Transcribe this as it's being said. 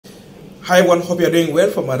Hi everyone, hope you're doing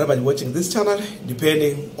well from wherever you're watching this channel,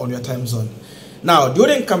 depending on your time zone. Now,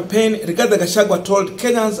 during campaign, Rigathi Gachagua told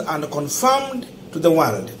Kenyans and confirmed to the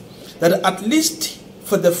world that at least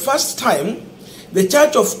for the first time, the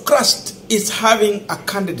Church of Christ is having a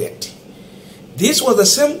candidate. This was the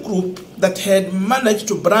same group that had managed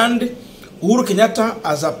to brand Uhuru Kenyatta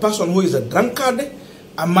as a person who is a drunkard,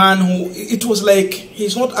 a man who, it was like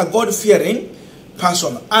he's not a God-fearing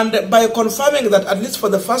person. And by confirming that at least for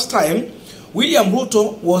the first time, William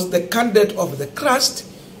Ruto was the candidate of the Christ,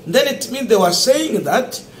 then it means they were saying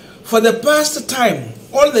that for the past time,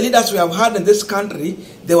 all the leaders we have had in this country,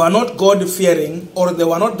 they were not God-fearing, or they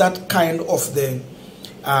were not that kind of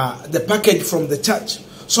the package from the church.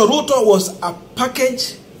 So Ruto was a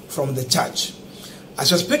package from the church.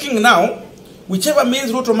 As you're speaking now, whichever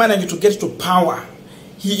means Ruto managed to get to power,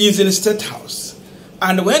 he is in the State House.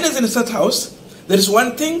 And when he's in the State House, there is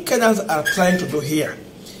one thing Kenyans are trying to do here.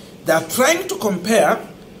 They are trying to compare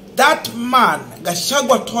that man,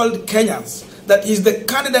 Gachagua told Kenyans that he's the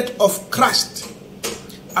candidate of Christ,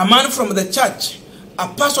 a man from the church, a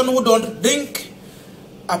person who don't drink,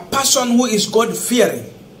 a person who is God-fearing,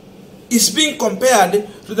 is being compared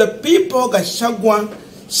to the people Gachagua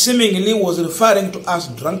seemingly was referring to as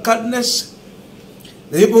drunkardness,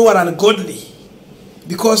 the people who are ungodly.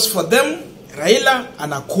 Because for them, Raila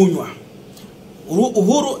anakunywa,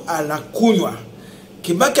 Uhuru anakunywa,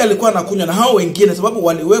 Kibaki alikuwa anakunywa na hao wengine sababu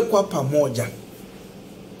waliwekwa pamoja.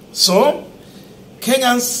 So,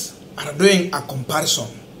 Kenyans are doing a comparison.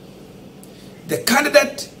 The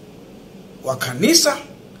candidate wa kanisa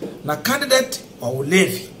na candidate wa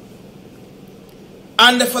ulevi.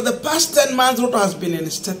 And for the past 10 months, Ruto has been in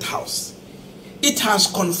the State House. It has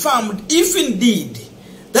confirmed, if indeed,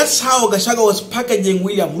 that's how Gachagua was packaging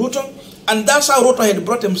William Ruto, and that's how Ruto had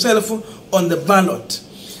brought himself on the ballot.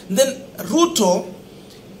 Then Ruto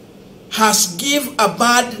has given a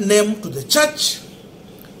bad name to the church.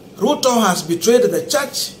 Ruto has betrayed the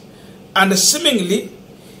church, and seemingly,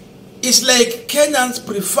 it's like Kenyans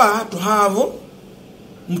prefer to have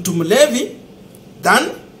mtu mlevi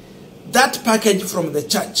than that package from the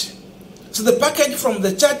church. So the package from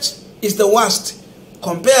the church is the worst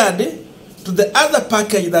compared to the other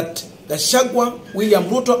package that Gachagua, William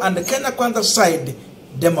Ruto, and the Kenya Kwanza side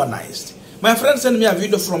demonized. My friend sent me a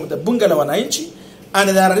video from the Bunge la Wananchi, and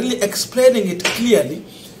they are really explaining it clearly,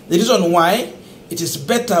 the reason why it is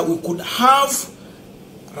better we could have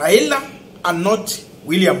Raila and not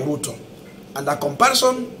William Ruto. And the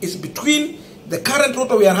comparison is between the current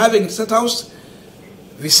Ruto we are having in the State House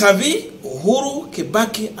vis-a-vis Uhuru,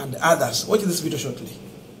 Kibaki, and others. Watch this video shortly.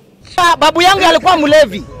 Babu yangu alikuwa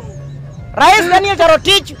mlevi. Rais Daniel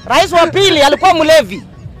Toroitich, rais wa pili alikuwa mlevi.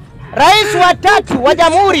 Rais wa tatu wa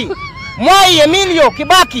Jamhuri, Mwai Emilio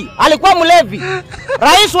Kibaki, alikuwa mlevi.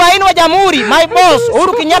 Rais wa nne wa Jamhuri, my boss,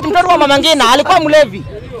 Uhuru Kenyatta, mtoto wa Mama Ngina, alikuwa mlevi.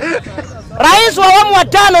 Rais wa awamu wa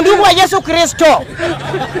tano, ndugu wa Yesu Kristo,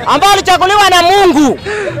 ambaye alichaguliwa na Mungu,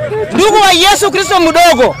 ndugu wa Yesu Kristo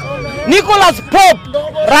mdogo, Nicholas Pope,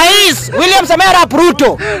 Rais William Samoei Arap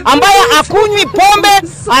Ruto, ambaye akunywi pombe,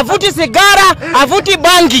 avuti sigara, avuti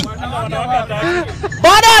bangi.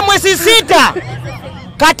 Baada ya mwezi 6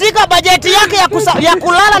 katika bajeti yake ya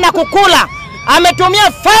kulala na kukula, ametumia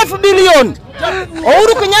 5 bilioni.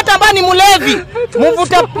 Uhuru Kenyatta ambaye ni mlevi,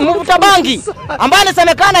 mvuta bangi, ambaye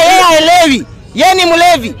anasemekana yeye haelewi, yeye ni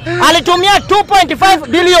mlevi, alitumia 2.5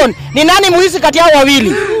 bilioni. Ni nani muhisi kati yao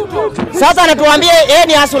wawili? Sasa anatuambia yeye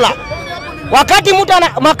ni hasula. Wakati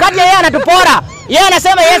yeye anatupora, yeye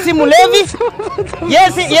anasema yeye si mlevi,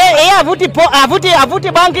 yeye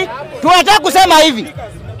avuti bangi. Tunataka kusema hivi,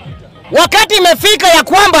 wakati imefika ya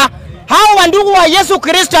kwamba hao wandugu wa Yesu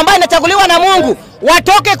Kristo ambaye anachaguliwa na Mungu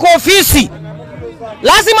watoke kwa ofisi.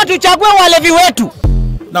 Lazima tuchague walevi wetu.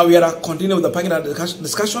 Now we are continuing with the panel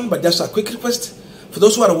discussion, but just a quick request for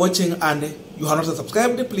those who are watching and you have not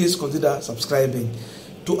subscribed, please consider subscribing.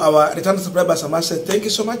 To our return subscribers, I must say thank you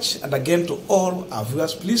so much, and again to all our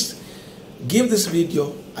viewers, please give this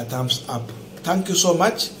video a thumbs up. Thank you so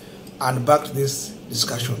much, and back to this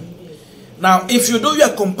discussion. Now, if you do your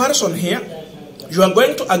comparison here, you are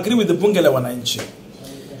going to agree with the Bunge la Wananchi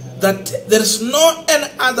that there is no any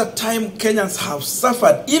other time Kenyans have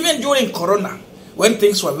suffered, even during Corona, when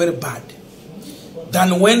things were very bad,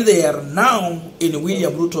 than when they are now in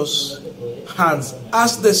William Ruto's hands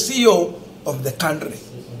as the CEO of the country.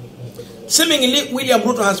 Seemingly, William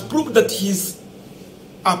Ruto has proved that he's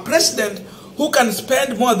a president who can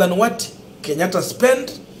spend more than what Kenyatta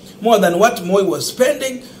spent, more than what Moi was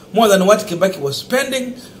spending, more than what Kibaki was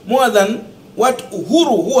spending, more than what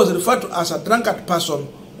Uhuru, who was referred to as a drunkard person,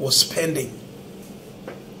 was spending.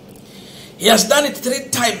 He has done it 3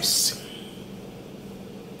 times.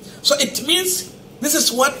 So it means this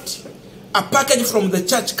is what a package from the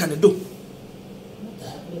church can do.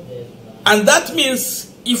 And that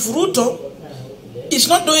means if Ruto is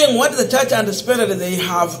not doing what the church and the spirit, they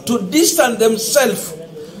have to distance themselves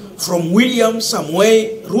from William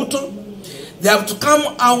Samoei Ruto. They have to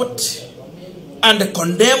come out and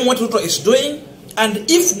condemn what Ruto is doing. And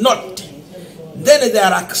if not, then they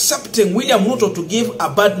are accepting William Ruto to give a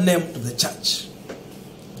bad name to the church.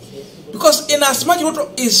 Because in as much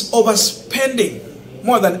Ruto is overspending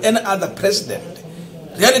more than any other president,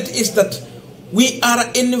 reality is that we are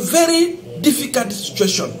in a very difficult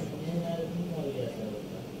situation.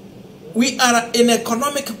 We are in an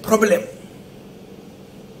economic problem.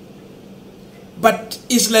 But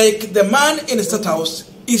it's like the man in the State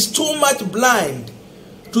House is too much blind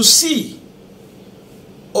to see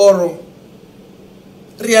or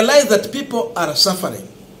realize that people are suffering.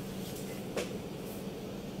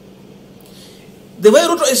 The way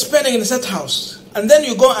Ruto is spending in the State House, and then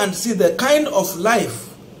you go and see the kind of life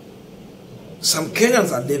some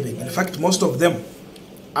Kenyans are living. In fact, most of them.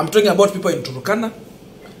 I'm talking about people in Turkana.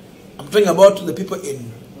 I'm talking about the people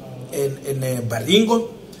in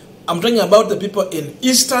Baringo. I'm talking about the people in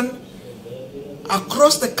Eastern,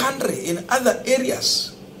 across the country, in other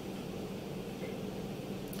areas.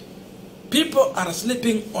 People are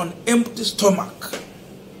sleeping on empty stomach.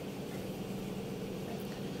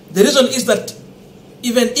 The reason is that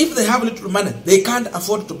even if they have little money, they can't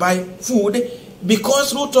afford to buy food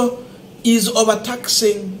because Ruto is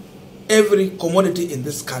overtaxing every commodity in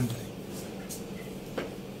this country.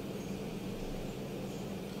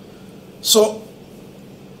 So,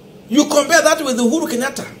 you compare that with Uhuru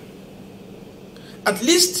Kenyatta. At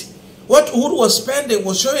least what Uhuru was spending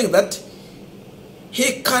was showing that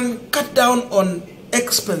he can cut down on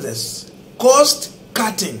expenses, cost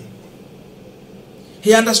cutting.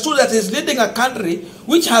 He understood that he's leading a country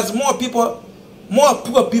which has more people, more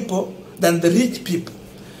poor people than the rich people.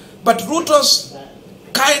 But Ruto's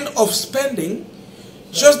kind of spending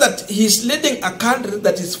shows that he's leading a country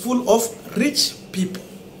that is full of rich people.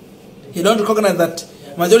 He don't recognize that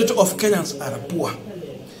majority of Kenyans are poor.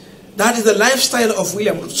 That is the lifestyle of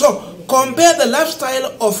William Ruto. So compare the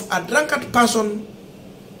lifestyle of a drunkard person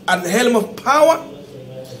at the helm of power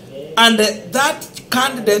and that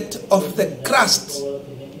candidate of the crust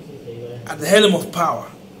at the helm of power.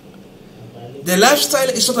 The lifestyle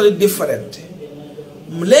is totally different.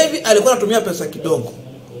 Mlevi alikuwa anatumia pesa kidogo.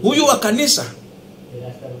 Huyu wa kanisa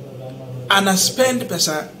ana spend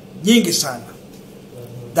pesa nyingi sana.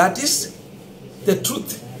 That is the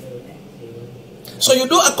truth. So you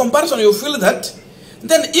do a comparison, you feel that,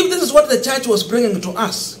 then if this is what the church was bringing to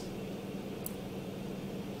us,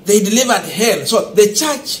 they delivered hell. So the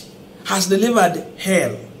church has delivered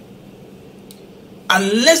hell.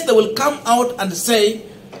 Unless they will come out and say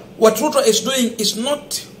what Ruto is doing is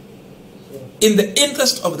not in the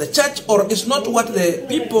interest of the church, or is not what the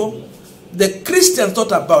people, the Christians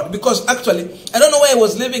thought about. Because actually, I don't know where he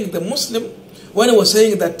was living, the Muslim, when he was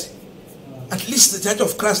saying that at least the Church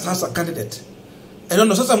of Christ has a candidate. I don't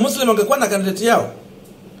know, sasa Muslim wangekuwa na candidate yao.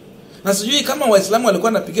 Na sijui kama Waislamu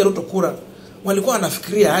walikuwa wanapigia Ruto kura, walikuwa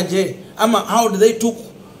wanafikiria aje, ama how did they took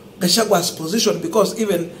Gachagwa's position, because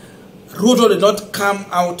even Ruto did not come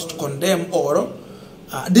out to condemn or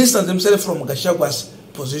distance himself from Gachagwa's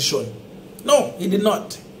position. No, he did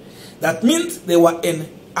not. That means they were in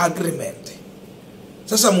agreement.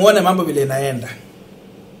 Sasa muone mambo vile inaenda.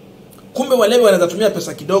 Kumbe walevi wanaweza tumia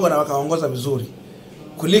pesa kidogo na wakaongoza vizuri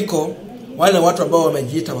kuliko wale watu ambao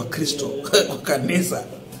wamejiita wa Kristo wa kanisa.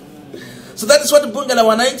 So that is what Bunge la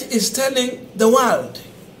Wananchi is telling the world.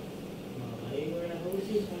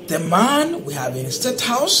 The man we have in State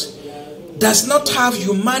House does not have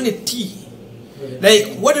humanity.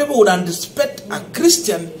 Like what people would expect a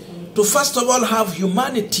Christian to first of all have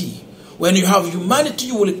humanity. When you have humanity,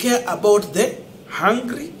 you will care about the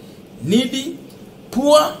hungry, needy,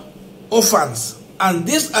 poor, orphans. And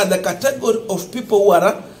these are the category of people who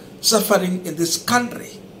are suffering in this country.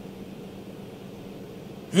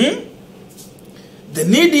 The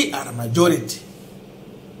needy are a majority.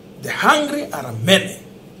 The hungry are many.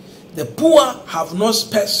 The poor have no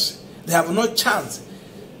space. They have no chance.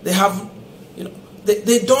 They have,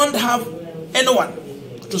 they don't have anyone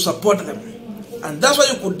to support them. And that's why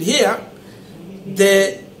you could hear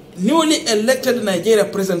the newly elected Nigeria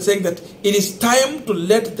president saying that it is time to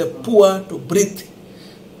let the poor to breathe.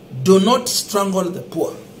 Do not strangle the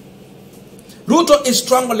poor. Ruto is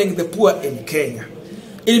strangling the poor in Kenya.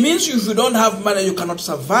 It means if you don't have money, you cannot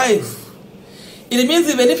survive. It means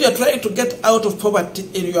even if you are trying to get out of poverty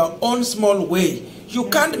in your own small way, you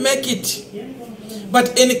can't make it.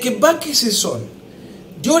 But in Kibaki's season,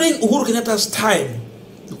 During Uhuru Kenyatta's time,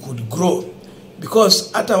 you could grow.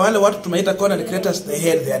 Because hata wale watu tumeita content creators, they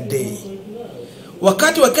had their day.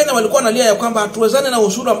 Wakati wa Kenya walikuwa nalia ya kwamba hatuwezane na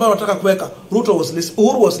ushuru ambao wanataka kuweka,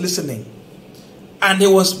 Uhuru was listening. And he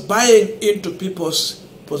was buying into people's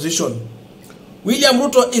position. William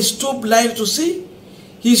Ruto is too blind to see.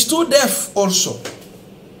 He's too deaf also.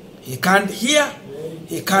 He can't hear,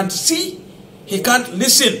 he can't see, he can't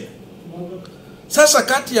listen. Sasa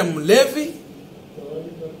kati ya mlevi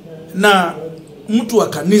na mtu wa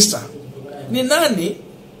kanisa, ni nani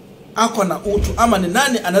ako na utu ama ni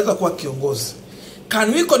nani anaweza kuwa kiongozi?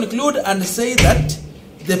 Can we conclude and say that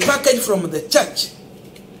the package from the church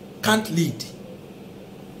can't lead?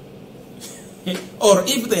 Or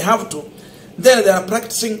if they have to, then they are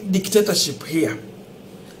practicing dictatorship here.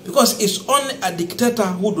 Because it's only a dictator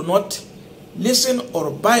who do not listen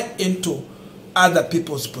or buy into other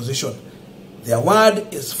people's position. Their word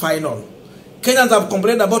is final. Kenyans have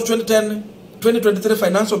complained about 2023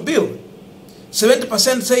 financial bill.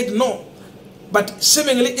 70% said no. But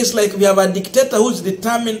seemingly it's like we have a dictator who is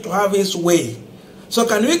determined to have his way. So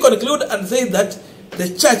can we conclude and say that the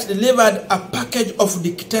church delivered a package of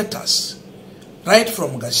dictators? Right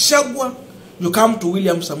from Gachagua, you come to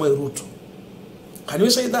William Samuel Ruto. Can we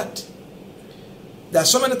say that? There are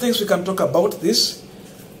so many things we can talk about this.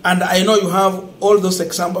 And I know you have all those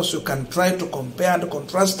examples you can try to compare and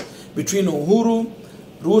contrast between Uhuru,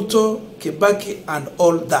 Ruto, Kibaki, and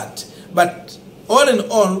all that. But all in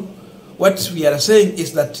all, what we are saying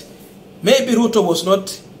is that maybe Ruto was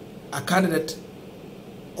not a candidate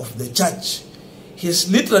of the church.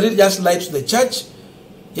 He's literally just lied to the church.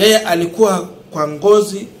 Yeye alikuwa kwa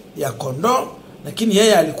ngozi ya kondoo, lakini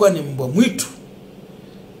yeye alikuwa ni mbwa mwitu.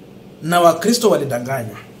 Na Wakristo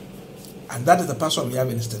walidanganywa. And that is the person we have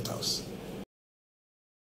in the State House.